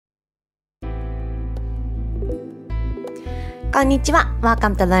こんにちは。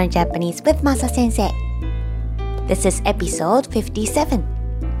Welcome to Learn Japanese with Masa 先生。This is episode 57.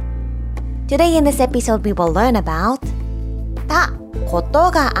 Today in this episode we will learn about たこ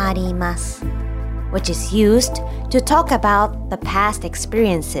とがあります which is used to talk about the past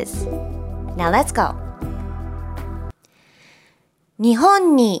experiences. Now let's go. 日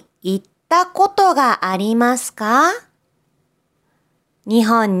本に行ったことがありますか？日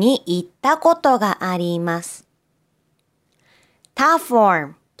本に行ったことがあります。他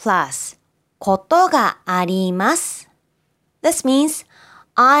form plus ことがあります。This means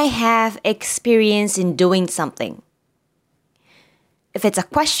I have experience in doing something. If it's a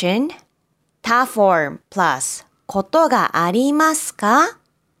question, 他 form plus ことがありますか？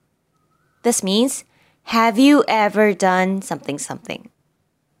 This means have you ever done something something?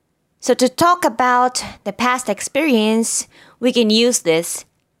 So to talk about the past experience, we can use this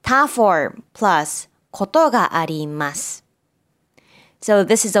他 form plus ことがあります。So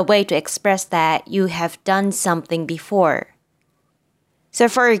this is a way to express that you have done something before. So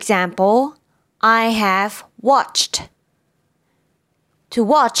for example, I have watched. To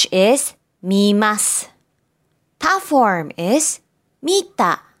watch is 見ます。他 form is 見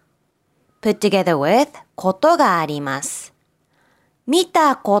た。Put together with ことがあります。見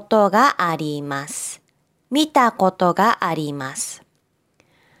たことがあります。見たことがあります。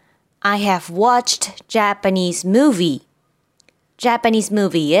I have watched Japanese movie.Japanese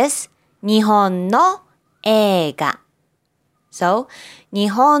movie is 日本の映画。So, 日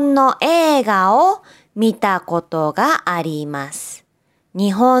本の映画を見たことがあります。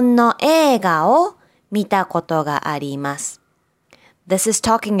日本の映画を見たことがあります。This is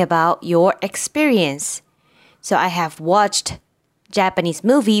talking about your experience. So, I have watched Japanese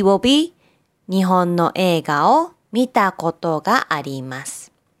movie will be 日本の映画を見たことがありま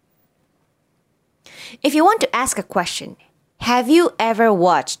す。If you want to ask a question,Have you ever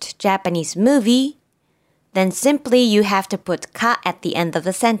watched Japanese movie? Then simply you have to put か at the end of the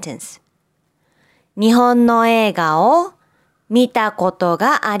sentence. 日本の映画を見たこと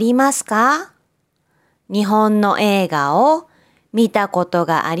がありますか？日本の映画を見たこと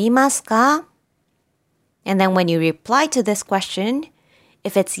がありますか？ And then when you reply to this question,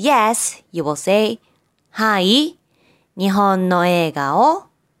 if it's yes, you will say, はい、日本の映画を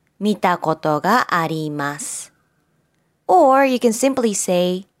見たことがあります。Or you can simply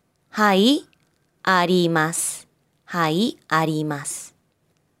say, はい、あります。はい、あります。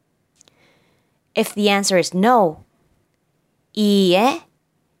If the answer is no, いいえ、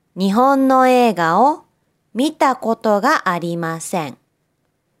日本の映画を見たことがありません。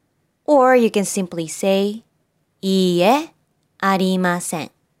Or you can simply say, いいえ、ありませ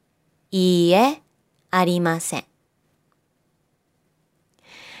ん。いいえ、ありません。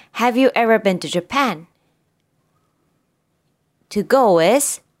Have you ever been to Japan?To go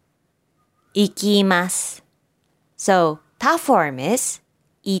is 行きます。So, 他 form is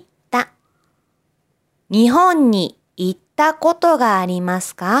行った。日本に行ったことがありま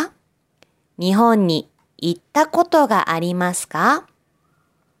すか？日本に行ったことがありますか？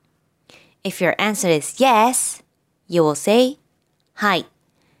 If your answer is yes, you will say はい。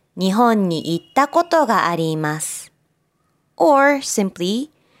日本に行ったことがあります。Or simply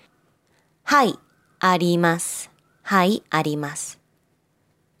はい、あります。はい、あります。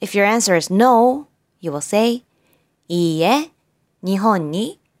If your answer is no, you will say, いいえ、日本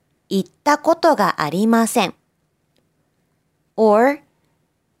に行ったことがありません。Or,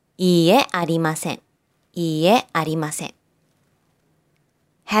 いいえ、ありません。いいえ、ありません。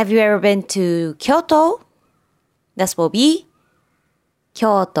Have you ever been to Kyoto? This will be,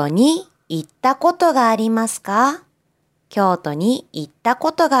 京都に行ったことがありますか？京都に行った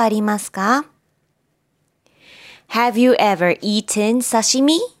ことがありますか？Have you ever eaten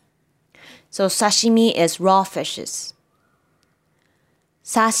sashimi? So sashimi is raw fishes.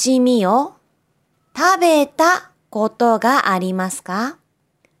 刺身を食べたことがありますか？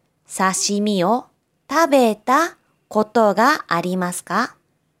刺身を食べたことがありますか？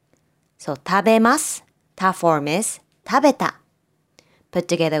 So 食べます。他 form is 食べた。Put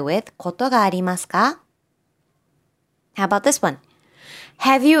together with ことがありますか？ How about this one?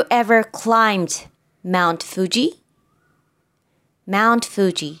 Have you ever climbed Mount Fuji?Mount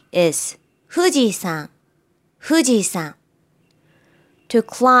Fuji is 富士山。富士山。To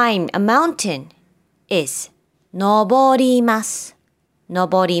climb a mountain is 登ります。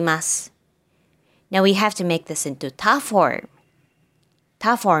登ります。Now we have to make this into 他 form.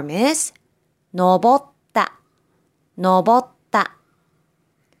 他 form is 登った。登った。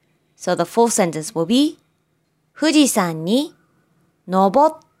So the full sentence will be 富士山に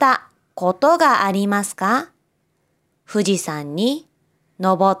登ったことがありますか？富士山に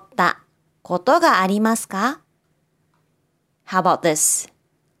登ったことがありますか? How about this?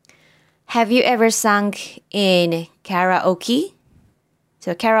 Have you ever sung in karaoke?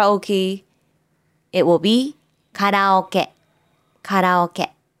 So karaoke, it will be カラオケ。カラオ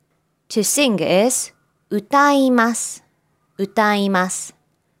ケ。To sing is 歌います。歌います。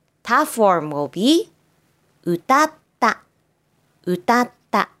他 form will be 歌った。歌っ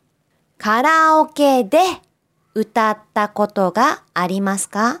た。カラオケで歌ったことがあります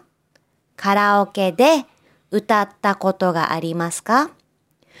か? カラオケで歌ったことがありますか?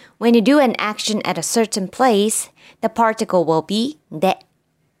 When you do an action at a certain place, the particle will be で。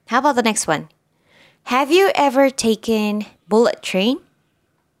How about the next one? Have you ever taken bullet train?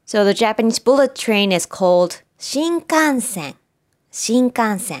 So the Japanese bullet train is called 新幹線。新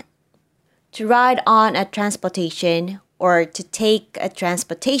幹線。To ride on a transportation or to take a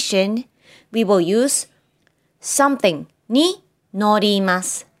transportation, we will use something に乗りま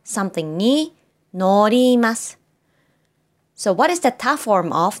す。something に乗ります。So what is the 他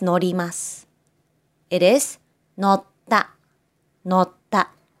form of 乗ります? It is 乗った。乗っ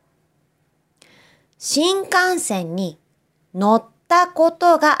た。新幹線に乗ったこ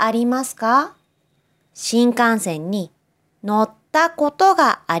とがありますか? 新幹線に乗ったこと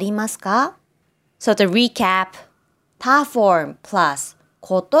がありますか? So to recap, 他 form plus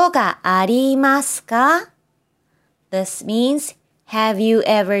ことがありますか? This means, have you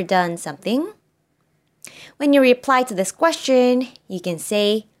ever done something? When you reply to this question, you can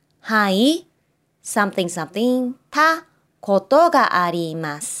say, はい、something something たことがあり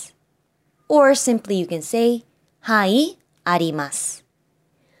ます。Or simply you can say, はい、あります。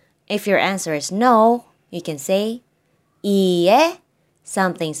If your answer is no, you can say, いいえ、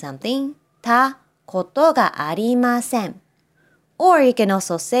something something たことがありません。Or you can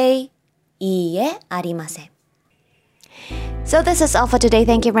also say, いいえ、ありません。So this is all for today.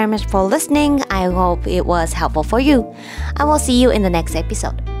 Thank you very much for listening. I hope it was helpful for you. I will see you in the next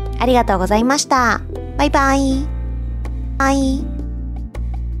episode. ありがとうございました。バイバイ。バイ。